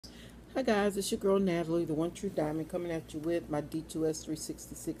Hi guys, it's your girl Natalie, the One True Diamond, coming at you with my D2S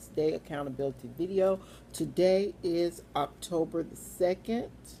 366 day accountability video. Today is October the 2nd.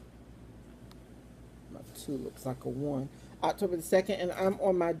 My 2 looks like a 1. October the 2nd, and I'm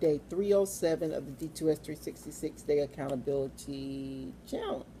on my day 307 of the D2S 366 day accountability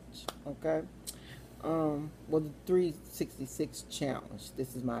challenge. Okay? Well, the 366 challenge.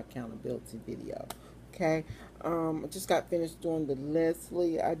 This is my accountability video. Okay? I just got finished doing the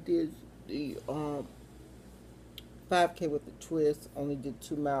Leslie. I did the 5K with the twist. Only did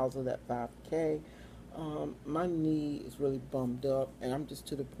 2 miles of that 5K. My knee is really bummed up, and I'm just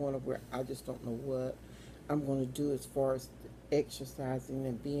to the point of where I just don't know what I'm going to do as far as exercising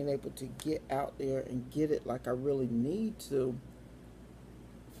and being able to get out there and get it like I really need to.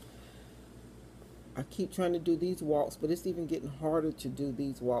 I keep trying to do these walks, but it's even getting harder to do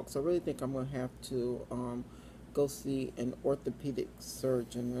these walks. I really think I'm going to have to go see an orthopedic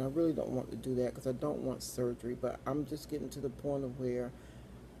surgeon. And I really don't want to do that because I don't want surgery, but I'm just getting to the point of where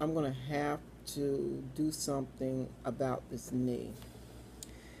I'm going to have to do something about this knee.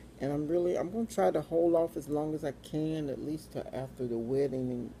 And I'm going to try to hold off as long as I can, at least to after the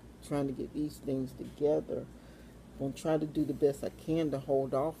wedding, and trying to get these things together. I'm going to try to do the best I can to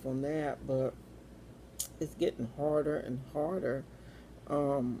hold off on that, but it's getting harder and harder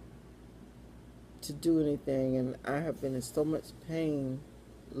to do anything, and I have been in so much pain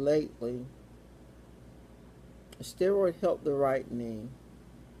lately. A steroid helped the right knee.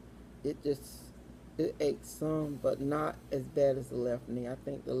 It aches some, but not as bad as the left knee. I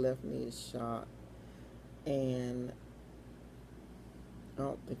think the left knee is shot, and I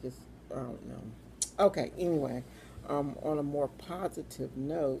don't know. Okay, anyway, on a more positive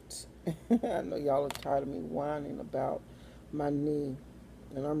note, I know y'all are tired of me whining about my knee,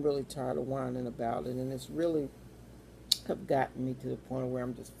 and I'm really tired of whining about it, and it's really have gotten me to the point where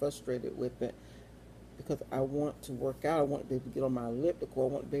I'm just frustrated with it because I want to work out. I want to be able to get on my elliptical. I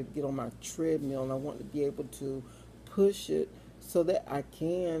want to be able to get on my treadmill, and I want to be able to push it so that I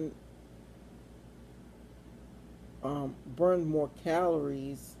can burn more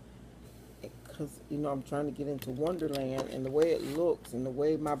calories, because I'm trying to get into Wonderland, and the way it looks and the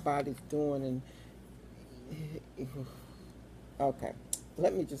way my body's doing, and okay,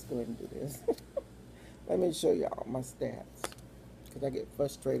 let me just go ahead and do this. Let me show y'all my stats, because I get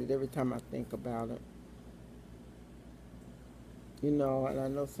frustrated every time I think about it. And I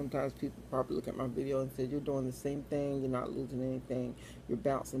know sometimes people probably look at my video and say, you're doing the same thing, you're not losing anything, you're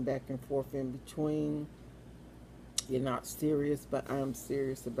bouncing back and forth in between, you're not serious. But I am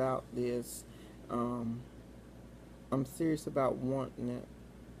serious about this. I'm serious about wanting it,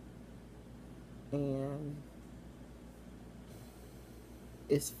 and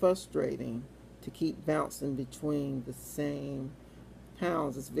it's frustrating to keep bouncing between the same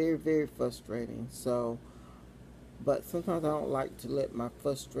pounds. It's very, very frustrating. So, but sometimes I don't like to let my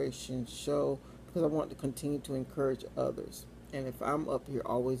frustration show, because I want to continue to encourage others. And if I'm up here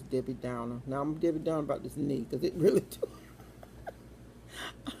always Debbie Downer, now I'm Debbie Downer about this knee, because it really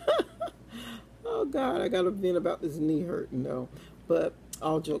oh God, I got to vent about this knee hurting though. But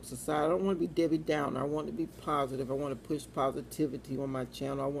all jokes aside, I don't want to be Debbie Downer. I want to be positive. I want to push positivity on my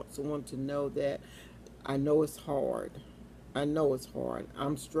channel. I want someone to know that I know it's hard. I know it's hard.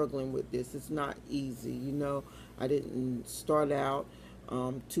 I'm struggling with this. It's not easy. I didn't start out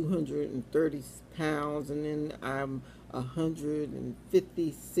 230 pounds, and then I'm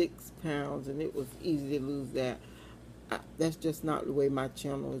 156 pounds, and it was easy to lose that. That's just not the way my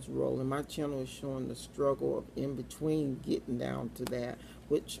channel is rolling. My channel is showing the struggle of in between getting down to that,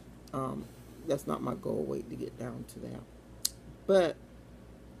 which that's not my goal weight, to get down to that. But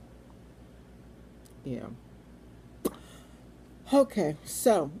yeah. Okay,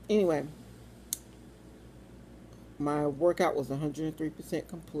 so anyway, my workout was 103%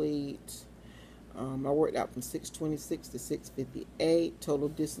 complete. I worked out from 6:26 to 6:58. Total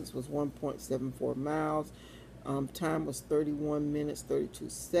distance was 1.74 miles. Time was 31 minutes, 32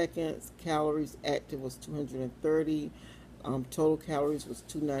 seconds. Calories active was 230. Total calories was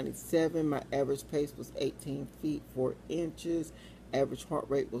 297. My average pace was 18 feet, 4 inches. Average heart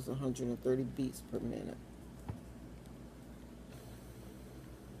rate was 130 beats per minute.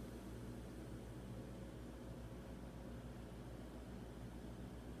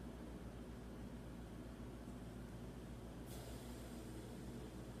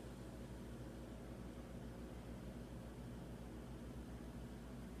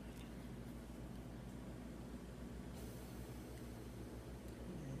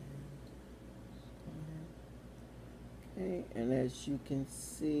 Okay, and as you can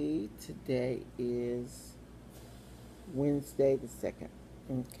see, today is Wednesday the 2nd.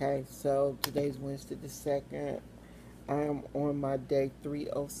 Okay, so today's Wednesday the 2nd. I am on my day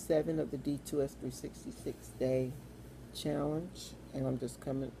 307 of the D2S 366 day challenge, and I'm just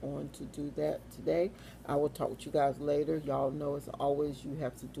coming on to do that today. I will talk with you guys later. Y'all know, as always, you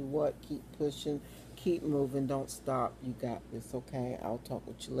have to do what? Keep pushing, keep moving, don't stop. You got this, okay? I'll talk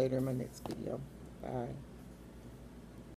with you later in my next video. Bye.